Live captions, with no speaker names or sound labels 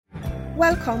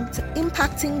Welcome to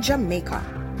Impacting Jamaica,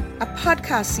 a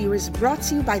podcast series brought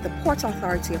to you by the Port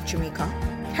Authority of Jamaica,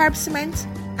 Carib Cement,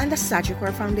 and the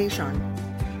Sagicor Foundation.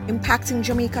 Impacting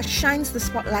Jamaica shines the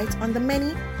spotlight on the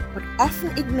many but often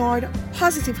ignored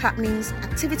positive happenings,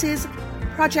 activities,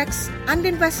 projects, and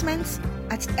investments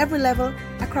at every level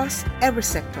across every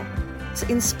sector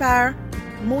to inspire,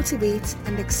 motivate,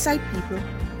 and excite people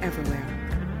everywhere.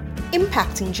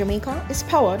 Impacting Jamaica is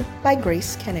powered by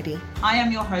Grace Kennedy. I am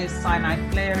your host, Sinai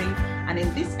Fleary, and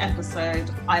in this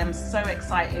episode, I am so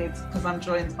excited because I'm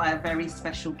joined by a very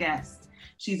special guest.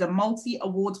 She's a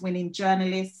multi-award-winning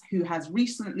journalist who has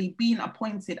recently been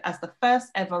appointed as the first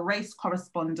ever race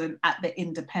correspondent at The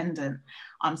Independent.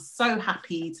 I'm so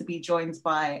happy to be joined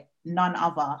by none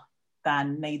other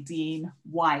than Nadine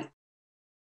White.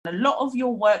 A lot of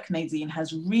your work, Nadine,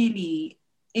 has really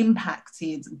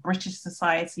impacted British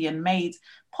society and made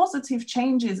positive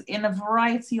changes in a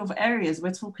variety of areas.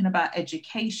 We're talking about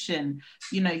education.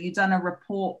 You know, you've done a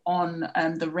report on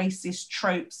the racist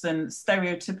tropes and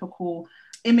stereotypical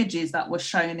images that were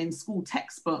shown in school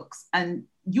textbooks. And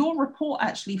your report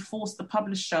actually forced the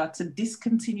publisher to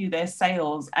discontinue their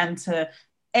sales and to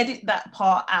edit that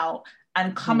part out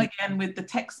and come again with the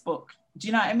textbook. Do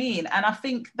you know what I mean? And I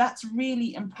think that's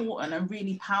really important and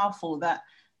really powerful that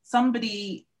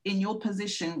somebody in your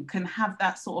position can have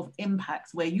that sort of impact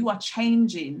where you are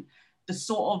changing the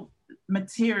sort of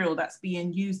material that's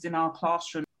being used in our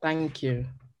classroom. Thank you.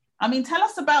 I mean, tell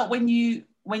us about when you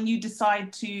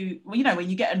decide to, you know, when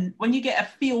you get a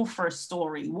feel for a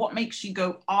story, what makes you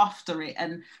go after it,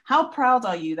 and how proud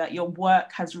are you that your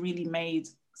work has really made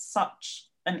such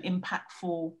an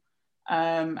impactful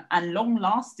and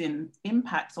long-lasting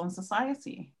impact on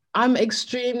society? I'm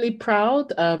extremely proud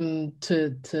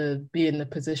to be in the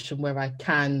position where I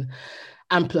can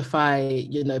amplify,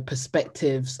 you know,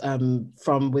 perspectives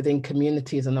from within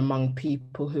communities and among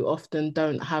people who often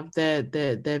don't have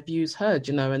their views heard,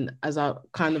 you know. And as I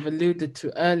kind of alluded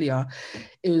to earlier,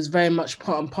 it was very much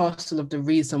part and parcel of the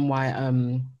reason why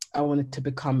I wanted to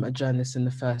become a journalist in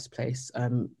the first place,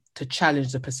 to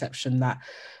challenge the perception that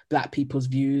Black people's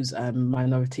views,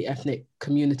 minority ethnic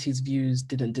communities' views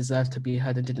didn't deserve to be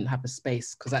heard and didn't have a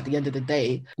space. Because at the end of the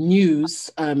day,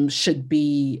 news should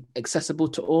be accessible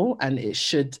to all, and it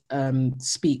should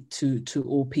speak to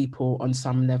all people on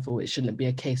some level. It shouldn't be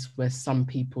a case where some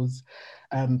people's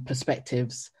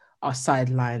perspectives are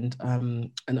sidelined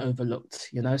and overlooked,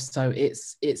 you know. So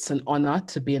it's an honor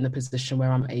to be in a position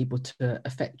where I'm able to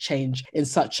affect change in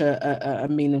such a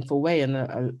meaningful way and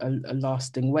a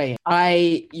lasting way.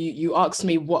 You asked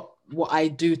me what I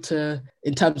do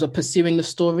in terms of pursuing the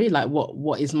story, like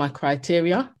what is my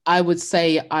criteria? I would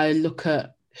say I look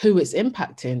at who it's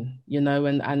impacting, you know,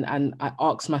 and I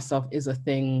ask myself, is a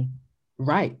thing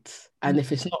right? And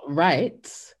if it's not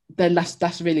right, then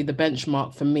that's really the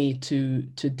benchmark for me to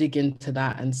dig into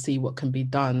that and see what can be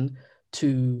done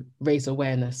to raise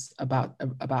awareness about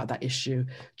that issue,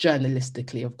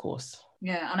 journalistically, of course.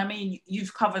 Yeah, and I mean,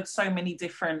 you've covered so many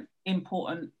different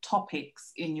important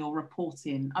topics in your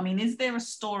reporting. I mean, is there a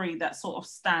story that sort of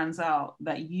stands out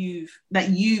that you've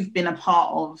been a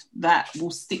part of that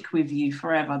will stick with you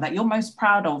forever, that you're most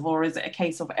proud of? Or is it a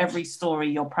case of every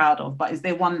story you're proud of, but is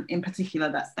there one in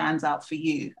particular that stands out for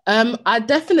you? I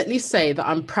definitely say that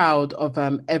I'm proud of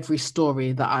every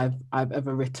story that I've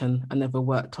ever written and ever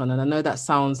worked on. And I know that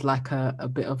sounds like a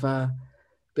bit of a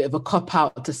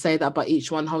cop-out to say that, but each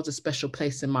one holds a special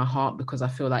place in my heart because I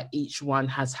feel like each one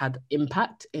has had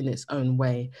impact in its own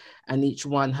way, and each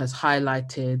one has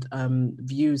highlighted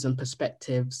views and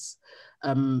perspectives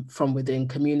from within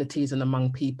communities and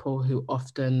among people who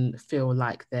often feel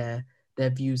like their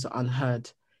views are unheard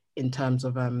in terms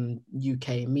of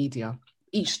UK media.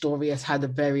 Each story has had a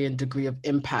varying degree of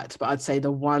impact, but I'd say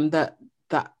the one that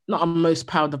not I'm most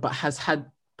proud of, but has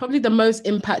had probably the most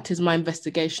impact is my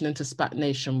investigation into SPAC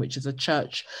Nation, which is a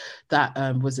church that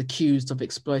was accused of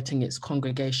exploiting its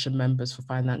congregation members for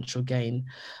financial gain.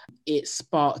 It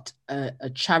sparked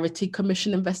a Charity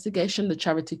Commission investigation. The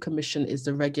Charity Commission is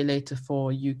the regulator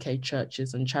for UK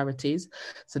churches and charities.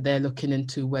 So they're looking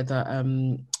into whether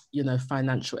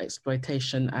financial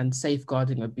exploitation and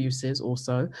safeguarding abuses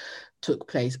also took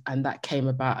place, and that came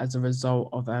about as a result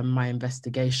of my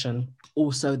investigation.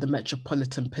 Also, the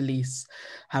Metropolitan Police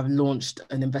have launched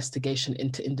an investigation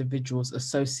into individuals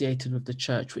associated with the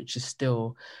church, which is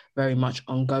still very much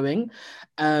ongoing.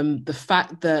 The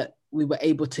fact that we were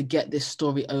able to get this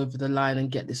story over the line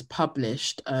and get this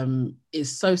published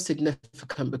is so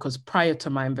significant, because prior to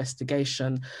my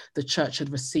investigation, the church had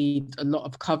received a lot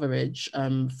of coverage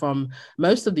from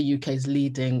most of the UK's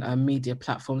leading media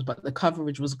platforms, but the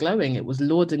coverage was glowing. It was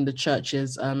lauding the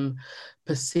church's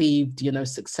perceived,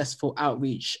 successful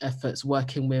outreach efforts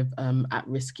working with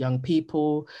at-risk young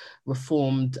people,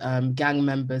 reformed gang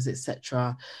members,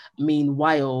 etc.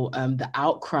 Meanwhile, the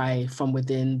outcry from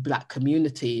within Black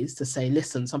communities to say,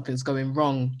 listen, something's going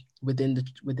wrong within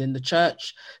the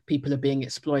church, people are being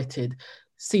exploited,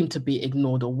 seemed to be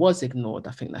ignored, or was ignored,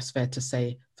 I think that's fair to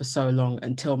say, for so long,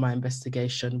 until my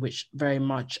investigation, which very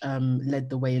much led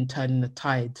the way in turning the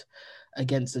tide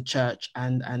against the church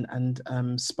and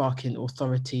sparking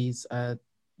authorities to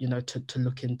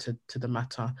look into the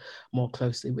matter more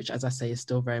closely, which, as I say, is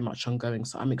still very much ongoing.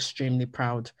 So I'm extremely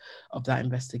proud of that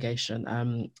investigation,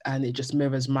 and it just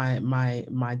mirrors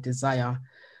my desire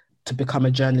to become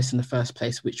a journalist in the first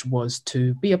place, which was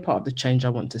to be a part of the change I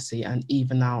want to see and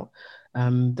even out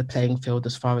the playing field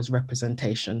as far as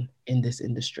representation in this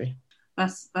industry.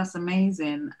 That's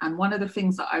amazing. And one of the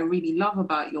things that I really love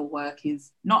about your work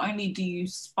is not only do you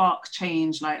spark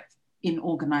change like in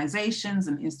organizations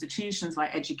and institutions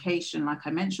like education, like I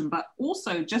mentioned, but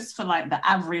also just for like the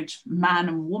average man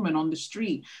and woman on the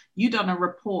street. You done a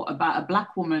report about a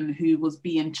Black woman who was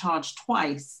being charged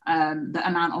twice the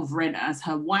amount of rent as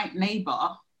her white neighbor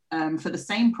for the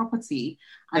same property.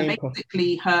 And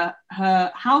basically her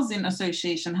housing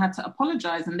association had to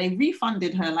apologize, and they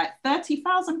refunded her like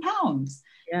 £30,000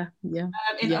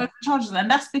 in overcharges. And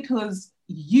that's because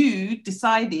you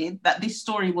decided that this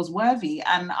story was worthy.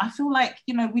 And I feel like,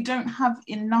 we don't have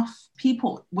enough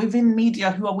people within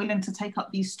media who are willing to take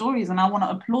up these stories. And I want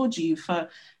to applaud you for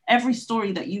every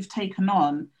story that you've taken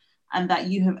on and that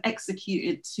you have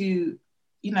executed to,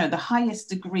 the highest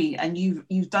degree. And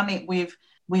you've done it with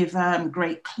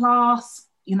great class,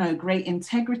 great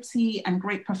integrity and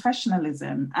great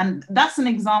professionalism. And that's an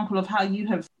example of how you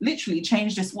have literally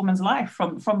changed this woman's life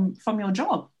from your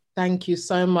job. Thank you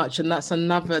so much. And that's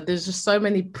there's just so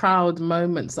many proud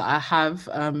moments that I have,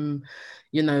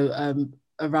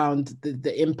 around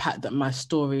the impact that my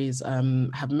stories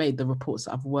have made, the reports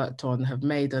that I've worked on have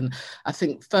made. And I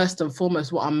think first and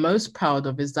foremost, what I'm most proud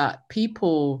of is that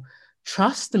people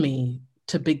trust me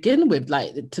to begin with,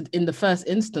 in the first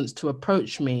instance, to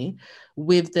approach me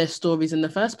with their stories in the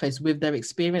first place, with their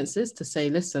experiences, to say,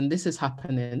 listen, this is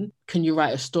happening. Can you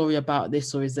write a story about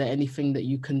this? Or is there anything that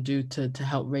you can do to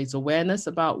help raise awareness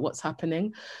about what's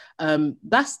happening?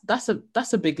 That's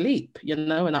a big leap,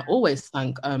 and I always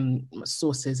thank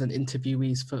sources and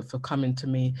interviewees for coming to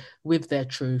me with their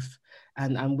truth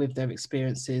and with their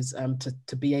experiences,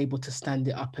 to be able to stand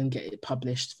it up and get it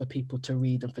published for people to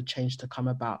read and for change to come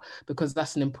about, because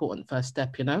that's an important first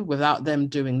step. Without them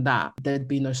doing that, there'd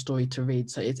be no story to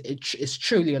read. So it's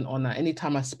truly an honor.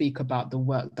 Anytime I speak about the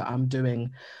work that I'm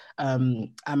doing and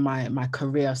my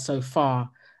career so far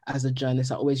as a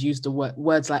journalist, I always use the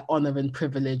words like honor and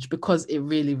privilege, because it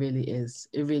really, really is.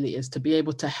 It really is, to be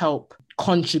able to help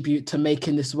contribute to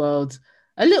making this world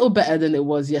a little better than it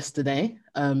was yesterday,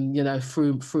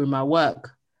 through my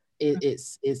work.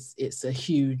 It's a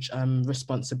huge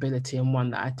responsibility, and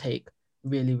one that I take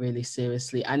really, really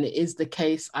seriously. And it is the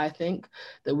case, I think,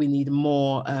 that we need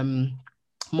more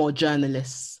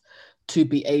journalists to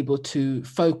be able to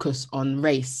focus on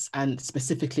race, and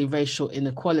specifically racial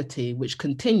inequality, which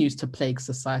continues to plague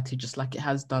society just like it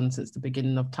has done since the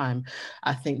beginning of time.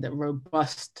 I think that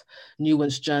robust,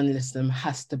 nuanced journalism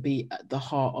has to be at the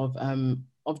heart of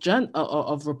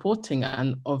reporting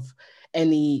and of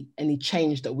any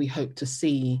change that we hope to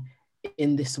see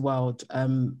in this world.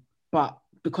 But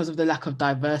because of the lack of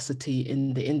diversity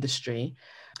in the industry,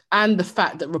 and the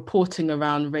fact that reporting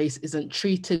around race isn't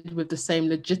treated with the same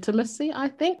legitimacy, I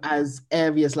think, as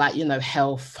areas like,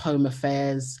 health, home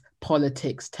affairs,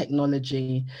 politics,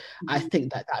 technology, I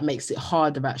think that makes it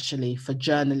harder actually for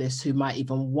journalists who might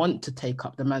even want to take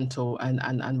up the mantle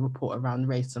and report around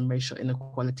race and racial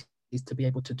inequalities to be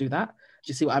able to do that. Do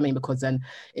you see what I mean? Because then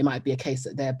it might be a case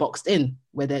that they're boxed in,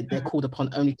 where they're called upon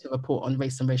only to report on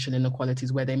race and racial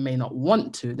inequalities, where they may not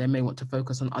want to. They may want to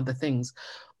focus on other things.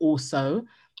 Also,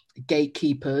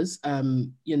 gatekeepers,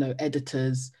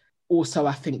 editors also,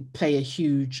 I think, play a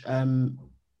huge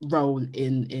role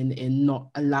in not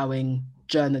allowing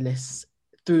journalists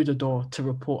through the door to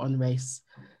report on race.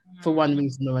 For one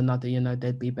reason or another,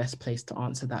 they'd be best placed to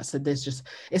answer that. So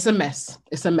it's a mess.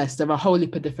 There are a whole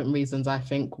heap of different reasons, I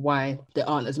think, why there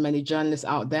aren't as many journalists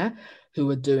out there who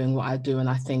are doing what I do. And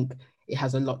I think it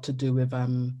has a lot to do with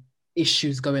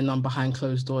issues going on behind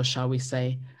closed doors, shall we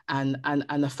say, and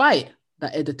a fight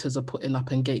that editors are putting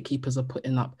up and gatekeepers are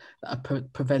putting up that are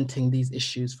preventing these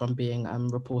issues from being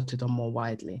reported on more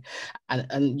widely.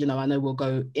 And you know, I know we'll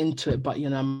go into it, but you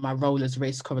know, my role as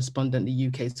race correspondent, the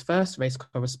UK's first race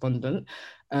correspondent,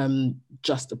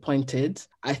 just appointed,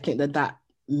 I think that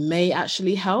may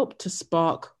actually help to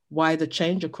spark wider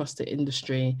change across the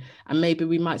industry, and maybe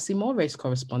we might see more race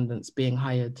correspondents being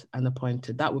hired and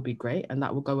appointed. That would be great, and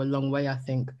that will go a long way, I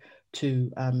think,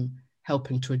 to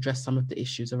helping to address some of the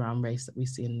issues around race that we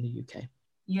see in the UK.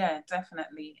 Yeah,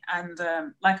 definitely. And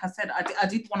like I said, I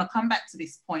did want to come back to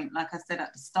this point. Like I said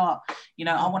at the start, you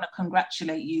know, I want to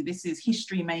congratulate you. This is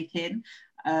history making.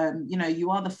 You know, you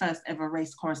are the first ever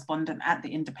race correspondent at the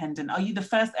Independent. Are you the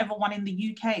first ever one in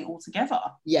the UK altogether?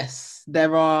 Yes,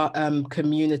 there are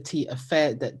community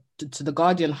affairs that to The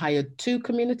Guardian hired 2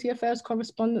 community affairs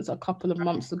correspondents a couple of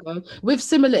months ago with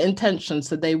similar intentions.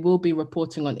 So they will be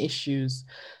reporting on issues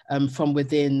from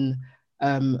within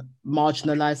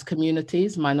marginalized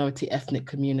communities, minority ethnic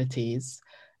communities.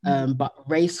 But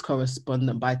race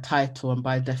correspondent by title and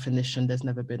by definition, there's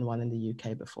never been one in the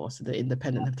UK before. So the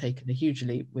Independent have taken a huge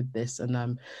leap with this,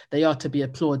 and they are to be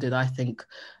applauded, I think,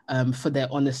 for their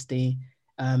honesty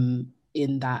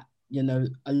in that, you know,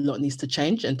 a lot needs to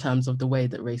change in terms of the way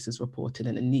that race is reported,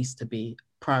 and it needs to be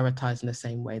prioritized in the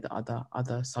same way that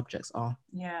other subjects are.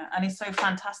 Yeah, and it's so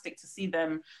fantastic to see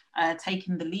them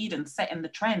taking the lead and setting the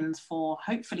trends for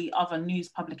hopefully other news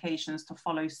publications to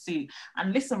follow suit.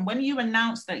 And listen, when you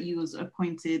announced that you was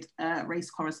appointed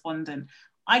race correspondent,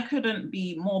 I couldn't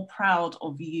be more proud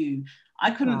of you.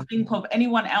 I couldn't think of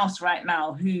anyone else right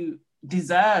now who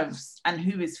deserves and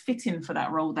who is fitting for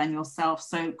that role than yourself.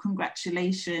 So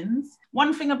congratulations.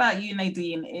 One thing about you,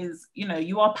 Nadine, is, you know,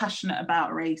 you are passionate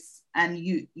about race and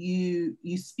you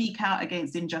speak out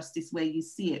against injustice where you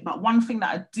see it. But one thing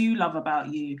that I do love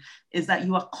about you is that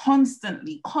you are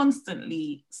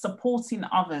constantly supporting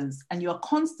others, and you are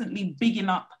constantly bigging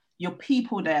up your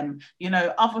people, them, you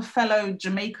know, other fellow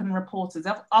Jamaican reporters,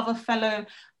 other fellow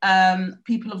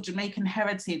people of Jamaican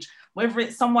heritage, whether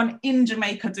it's someone in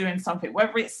Jamaica doing something,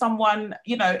 whether it's someone,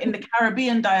 you know, in the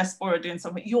Caribbean diaspora doing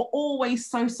something, you're always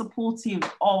so supportive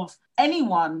of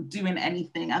anyone doing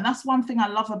anything. And that's one thing I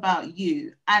love about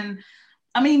you. And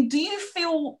I mean, do you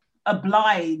feel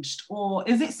obliged, or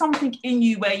is it something in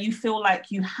you where you feel like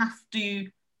you have to,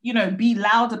 you know, be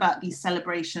loud about these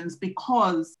celebrations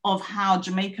because of how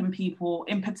Jamaican people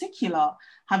in particular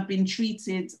have been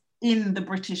treated in the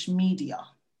British media?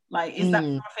 Like, is that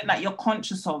something that you're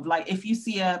conscious of? Like, if you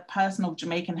see a person of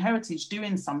Jamaican heritage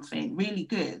doing something really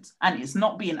good and it's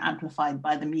not being amplified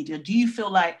by the media, do you feel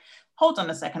like, hold on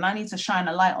a second, I need to shine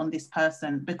a light on this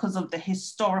person because of the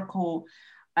historical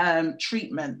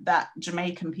treatment that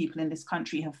Jamaican people in this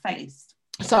country have faced?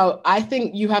 So I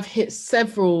think you have hit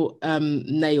several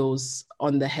nails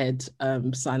on the head,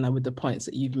 Sinai, with the points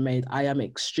that you've made. I am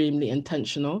extremely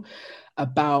intentional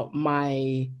about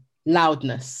my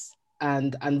loudness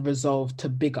and resolve to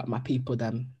big up my people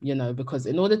then, you know, because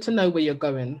in order to know where you're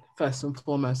going, first and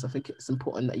foremost, I think it's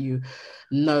important that you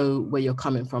know where you're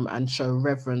coming from and show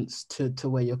reverence to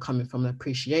where you're coming from, and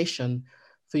appreciation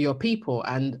for your people.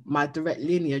 And my direct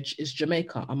lineage is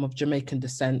Jamaica. I'm of Jamaican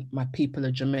descent. My people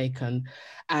are Jamaican.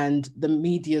 And the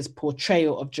media's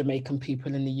portrayal of Jamaican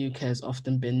people in the UK has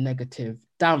often been negative,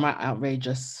 downright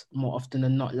outrageous, more often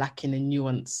than not, lacking in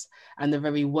nuance, and the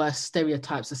very worst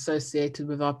stereotypes associated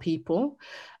with our people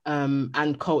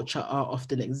and culture are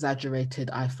often exaggerated,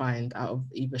 I find, out of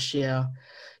either sheer,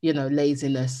 you know,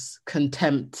 laziness,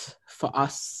 contempt for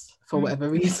us, for whatever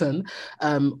reason,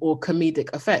 or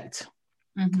comedic effect.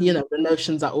 You know, the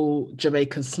notions that all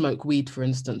Jamaicans smoke weed, for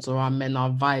instance, or our men are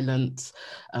violent,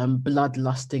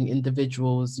 bloodlusting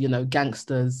individuals, you know,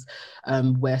 gangsters.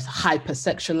 We're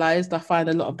hypersexualized, I find,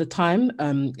 a lot of the time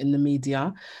in the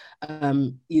media.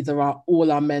 Either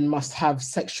all our men must have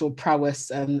sexual prowess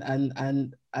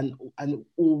and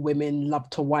all women love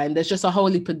to wine. There's just a whole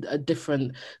heap of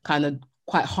different kind of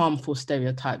quite harmful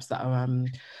stereotypes that are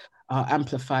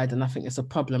amplified, and I think it's a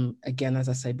problem, again, as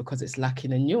I say, because it's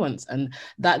lacking in nuance, and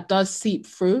that does seep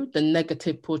through the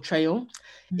negative portrayal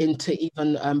into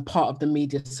even part of the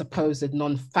media's supposed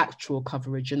non-factual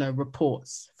coverage, you know,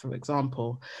 reports, for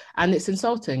example, and it's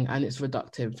insulting and it's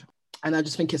reductive. And I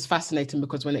just think it's fascinating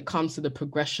because when it comes to the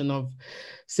progression of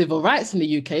civil rights in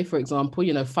the UK, for example,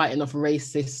 you know, fighting off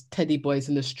racist teddy boys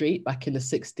in the street back in the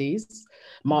 60s,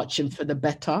 marching for the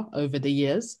better over the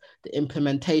years, the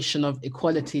implementation of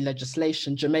equality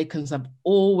legislation, Jamaicans have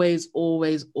always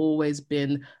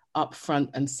been up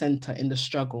front and center in the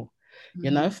struggle.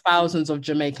 You know, thousands of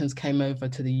Jamaicans came over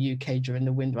to the UK during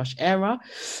the Windrush era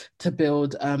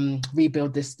to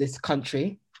rebuild this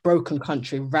country. broken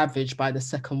country ravaged by the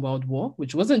Second World War,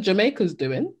 which wasn't Jamaica's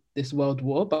doing, this world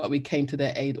war, but we came to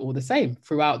their aid all the same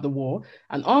throughout the war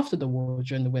and after the war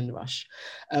during the Windrush.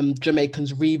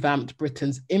 Jamaicans revamped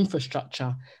Britain's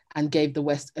infrastructure and gave the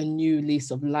West a new lease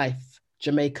of life.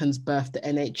 Jamaicans birthed the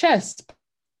NHS,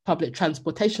 public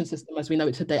transportation system as we know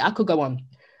it today. I could go on.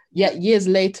 Yet years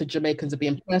later, Jamaicans are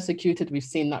being persecuted. We've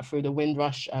seen that through the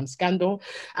Windrush scandal.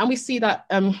 And we see that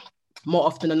more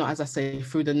often than not, as I say,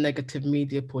 through the negative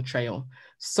media portrayal.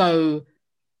 So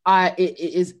it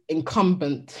is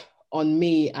incumbent on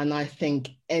me, and I think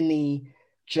any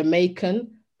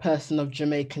Jamaican person of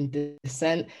Jamaican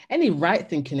descent, any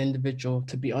right-thinking individual,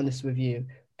 to be honest with you,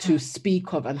 to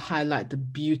speak of and highlight the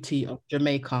beauty of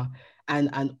Jamaica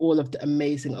and all of the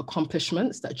amazing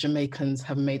accomplishments that Jamaicans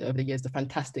have made over the years, the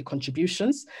fantastic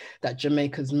contributions that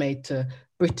Jamaica's made to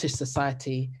British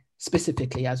society,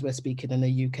 specifically as we're speaking in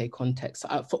a UK context.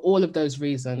 For all of those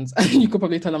reasons, and you could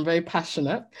probably tell I'm very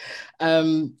passionate,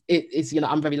 it is,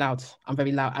 I'm very loud.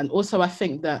 And also I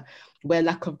think that where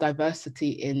lack of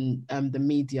diversity in the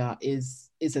media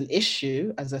is an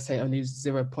issue, as I say, only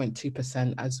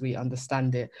 0.2% as we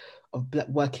understand it, of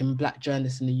working Black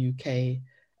journalists in the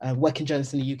UK, working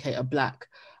journalists in the UK are Black.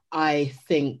 I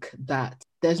think that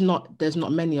there's not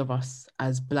many of us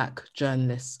as Black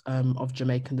journalists of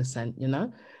Jamaican descent,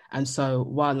 And so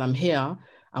while I'm here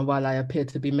and while I appear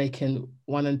to be making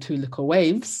 1 and 2 little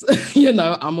waves,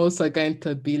 I'm also going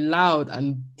to be loud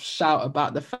and shout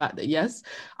about the fact that, yes,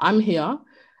 I'm here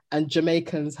and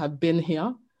Jamaicans have been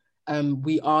here.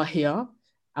 We are here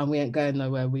and we ain't going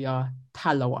nowhere. We are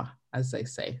Talawa, as they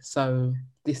say. So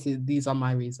these are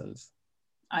my reasons.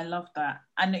 I love that.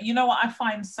 And you know what I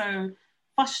find so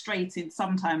frustrated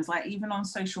sometimes, like even on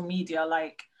social media,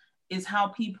 is how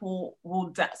people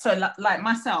will, like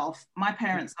myself, my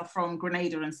parents are from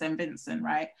Grenada and St. Vincent,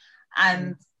 right?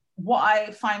 And what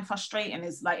I find frustrating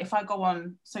is if I go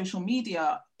on social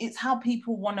media, it's how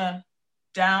people want to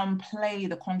downplay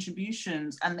the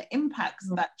contributions and the impacts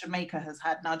that Jamaica has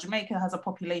had. Now, Jamaica has a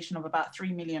population of about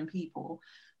 3 million people,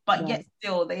 but yet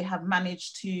still they have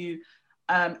managed to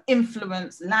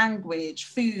influence language,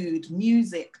 food,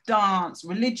 music, dance,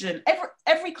 religion,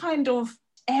 every kind of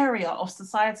area of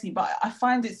society. But I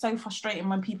find it so frustrating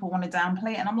when people want to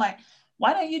downplay it, and I'm like,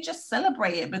 why don't you just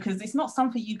celebrate it? Because it's not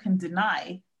something you can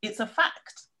deny, it's a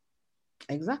fact.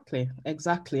 Exactly.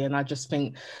 And I just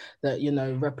think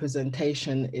that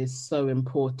representation is so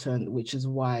important, which is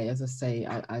why, as I say,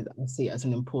 I see it as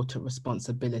an important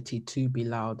responsibility to be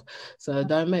loud. So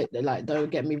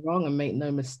don't get me wrong, and make no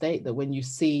mistake that when you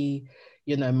see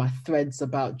my threads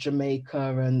about Jamaica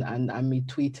and me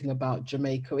tweeting about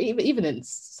Jamaica, even in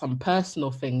some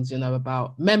personal things,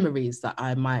 about memories that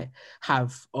I might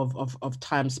have of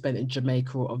time spent in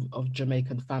Jamaica or of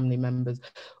Jamaican family members,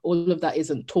 all of that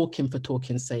isn't talking for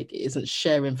talking's sake. It isn't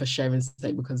sharing for sharing's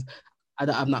sake, because I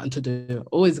don't have nothing to do.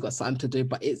 Always got something to do,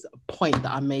 but it's a point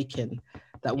that I'm making,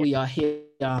 that we are here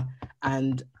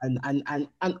and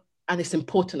it's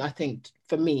important, I think,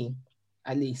 for me,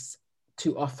 at least,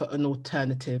 to offer an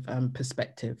alternative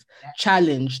perspective,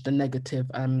 challenge the negative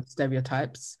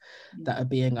stereotypes that are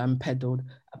being peddled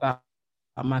about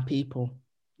my people.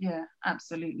 Yeah,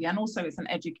 absolutely. And also it's an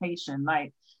education.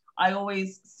 I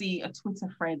always see a Twitter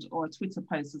thread or a Twitter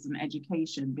post as an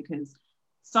education, because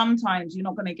sometimes you're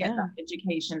not going to get that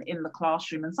education in the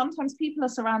classroom. And sometimes people are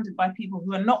surrounded by people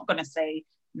who are not going to say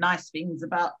nice things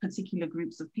about particular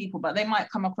groups of people, but they might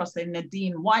come across a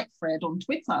Nadine White thread on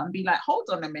Twitter and be like, hold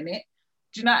on a minute.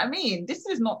 Do you know what I mean? This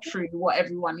is not true what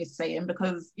everyone is saying,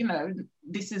 because,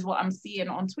 this is what I'm seeing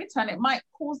on Twitter, and it might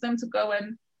cause them to go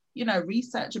and,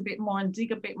 research a bit more and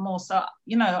dig a bit more. So,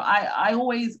 I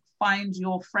always find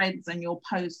your threads and your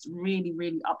posts really,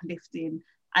 really uplifting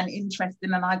and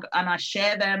interesting, and I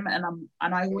share them,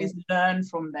 and I always learn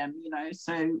from them,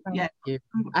 So yeah.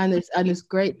 And it's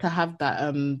great to have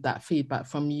that feedback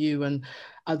from you, and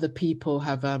other people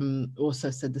have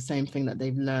also said the same thing, that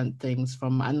they've learned things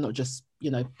from, and not just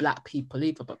Black people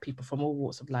either, but people from all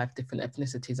walks of life, different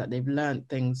ethnicities, that they've learned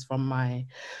things from my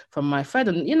friend.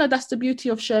 And that's the beauty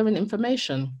of sharing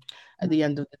information at the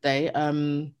end of the day.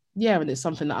 And it's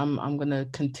something that I'm going to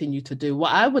continue to do.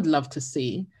 What I would love to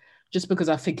see, just because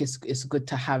I think it's good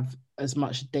to have as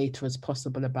much data as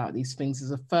possible about these things,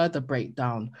 is a further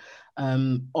breakdown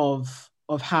of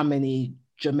how many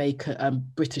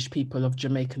British people of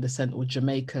Jamaican descent or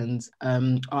Jamaicans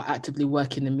are actively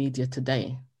working in media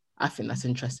today. I think that's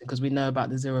interesting, because we know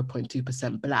about the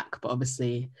 0.2% Black, but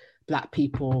obviously Black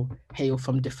people hail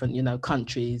from different,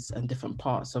 countries and different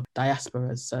parts of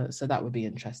diasporas. So that would be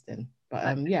interesting.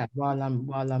 But while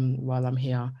I'm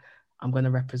here, I'm going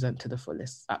to represent to the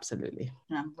fullest. Absolutely.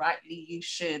 And rightly you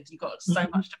should. You got so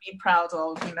much to be proud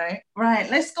of, you know. Right,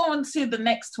 let's go on to the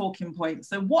next talking point.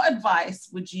 So what advice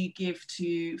would you give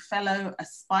to fellow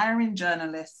aspiring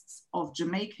journalists of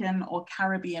Jamaican or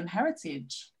Caribbean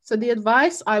heritage? So the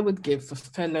advice I would give for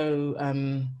fellow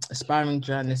aspiring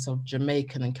journalists of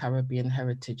Jamaican and Caribbean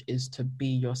heritage is to be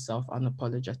yourself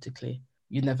unapologetically.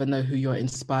 You never know who you're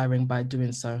inspiring by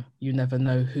doing so. You never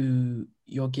know who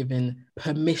you're giving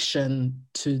permission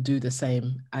to do the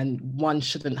same. And one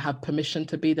shouldn't have permission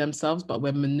to be themselves, but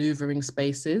we're maneuvering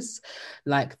spaces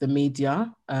like the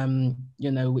media,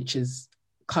 you know, which is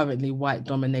currently white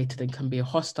dominated and can be a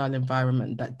hostile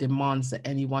environment that demands that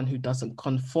anyone who doesn't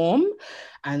conform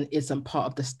and isn't part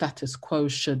of the status quo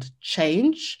should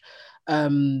change.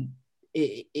 There's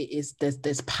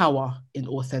power in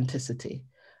authenticity.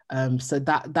 So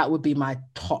that would be my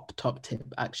top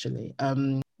tip, actually.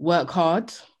 Work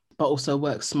hard, but also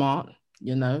work smart.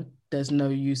 You know, there's no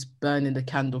use burning the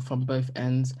candle from both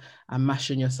ends and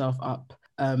mashing yourself up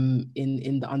in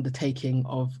the undertaking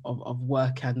of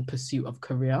work and pursuit of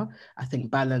career. I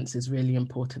think balance is really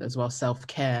important as well.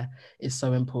 Self-care is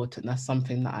so important. That's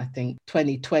something that I think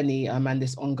 2020 and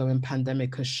this ongoing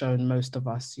pandemic has shown most of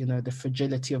us, you know, the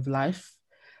fragility of life,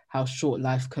 how short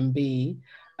life can be,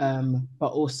 but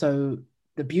also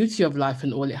the beauty of life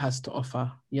and all it has to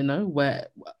offer, you know, where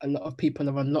a lot of people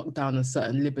are on lockdown and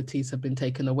certain liberties have been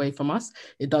taken away from us.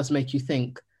 It does make you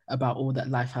think about all that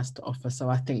life has to offer. So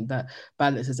I think that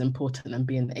balance is important, and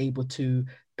being able to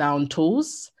down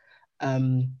tools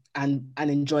and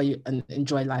enjoy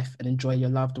life and enjoy your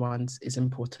loved ones is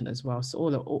important as well. So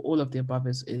all of the above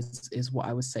is what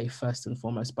I would say first and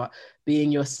foremost. But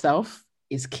being yourself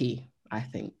is key, I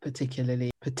think,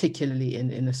 particularly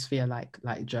in a sphere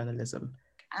like journalism.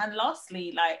 And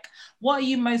lastly, like, what are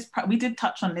you most we did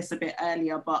touch on this a bit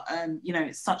earlier, but you know,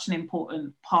 it's such an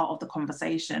important part of the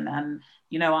conversation. And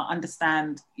you know, I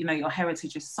understand, you know, your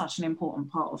heritage is such an important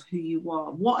part of who you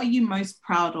are. What are you most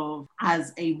proud of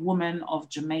as a woman of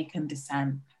Jamaican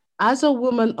descent? As a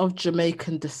woman of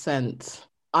Jamaican descent,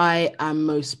 I am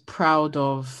most proud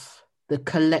of the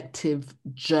collective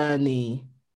journey.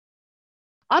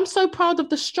 I'm so proud of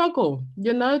the struggle,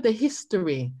 you know, the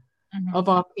history of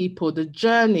our people, the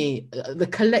journey, the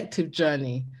collective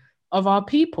journey of our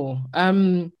people.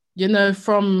 You know,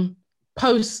 from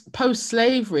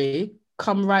post-slavery,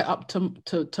 come right up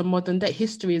to modern day.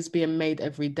 History is being made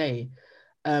every day.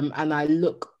 And I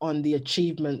look on the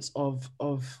achievements of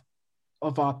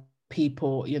our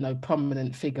people, you know,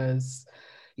 prominent figures,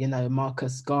 you know,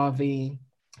 Marcus Garvey,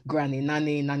 Granny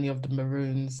Nanny of the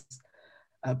Maroons,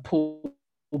 Paul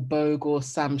Bogle,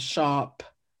 Sam Sharp,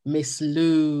 Miss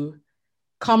Lou,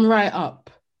 come right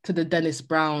up to the Dennis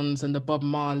Browns and the Bob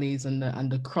Marleys and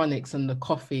the Chronics and the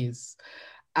Coffees.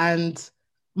 And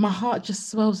my heart just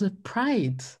swells with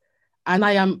pride. And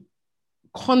I am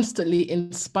constantly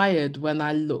inspired when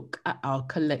I look at our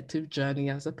collective journey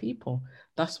as a people.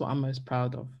 That's what I'm most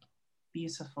proud of.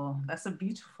 Beautiful. That's a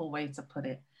beautiful way to put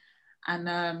it.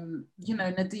 And, you know,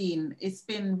 Nadine, it's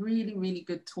been really, really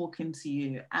good talking to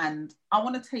you. And I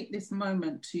want to take this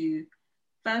moment to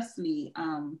firstly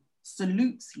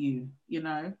salute you, you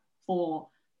know, for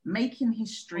making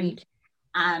history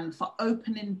and for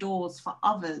opening doors for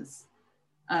others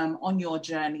on your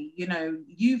journey. You know,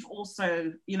 you've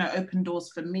also, you know, opened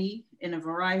doors for me in a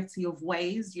variety of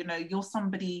ways. You know, you're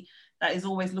somebody that is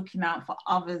always looking out for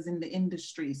others in the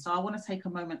industry. So I want to take a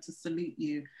moment to salute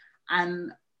you.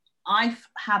 And I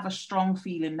have a strong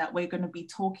feeling that we're going to be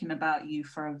talking about you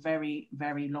for a very,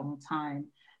 very long time.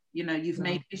 You know, you've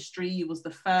made history. You was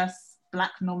the first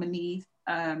Black nominee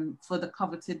for the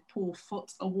coveted Paul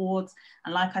Foote Awards.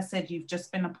 And like I said, you've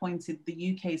just been appointed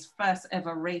the UK's first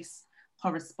ever race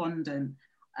correspondent.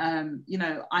 You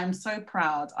know, I'm so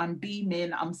proud. I'm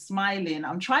beaming, I'm smiling.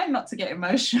 I'm trying not to get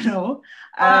emotional.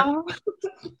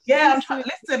 Yeah,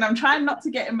 I'm trying not to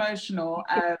get emotional.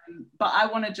 But I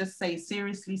want to just say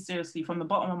seriously, from the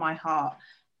bottom of my heart,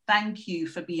 thank you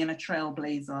for being a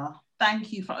trailblazer.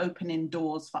 Thank you for opening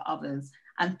doors for others.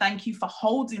 And thank you for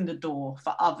holding the door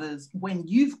for others when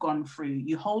you've gone through.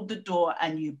 You hold the door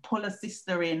and you pull a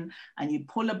sister in and you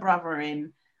pull a brother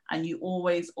in, and you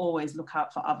always look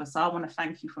out for others. So I want to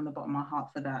thank you from the bottom of my heart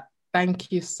for that.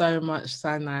 Thank you so much,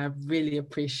 Sinai. I really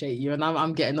appreciate you. And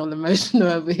I'm getting all emotional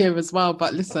over here as well.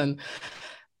 But listen,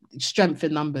 strength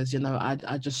in numbers, you know,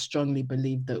 I just strongly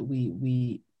believe that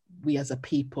we as a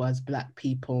people, as Black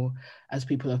people, as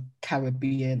people of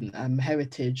Caribbean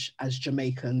heritage, as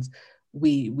Jamaicans,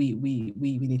 we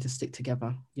need to stick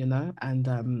together, you know, and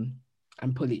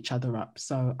pull each other up.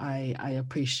 So I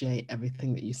appreciate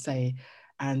everything that you say.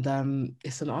 And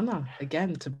it's an honor,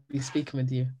 again, to be speaking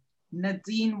with you.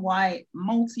 Nadine White,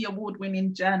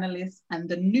 multi-award-winning journalist and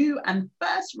the new and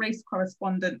first race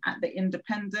correspondent at The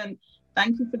Independent.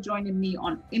 Thank you for joining me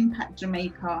on Impact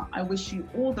Jamaica. I wish you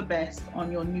all the best on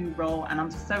your new role, and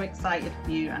I'm so excited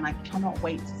for you, and I cannot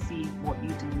wait to see what you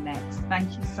do next.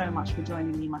 Thank you so much for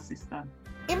joining me, my sister.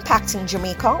 Impacting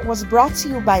Jamaica was brought to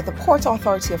you by the Port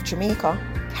Authority of Jamaica,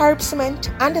 Carib Cement,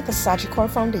 and the Sagicor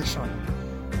Foundation.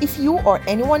 If you or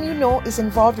anyone you know is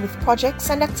involved with projects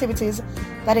and activities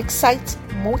that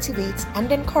motivate,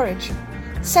 and encourage,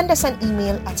 send us an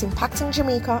email at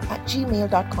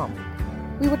impactingjamaica@gmail.com.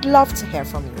 We would love to hear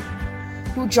from you.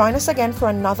 Do join us again for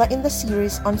another in the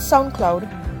series on SoundCloud,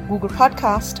 Google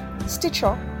Podcast,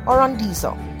 Stitcher, or on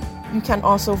Deezer. You can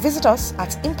also visit us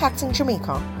at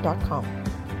impactingjamaica.com.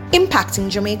 Impacting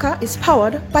Jamaica is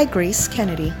powered by Grace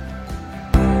Kennedy.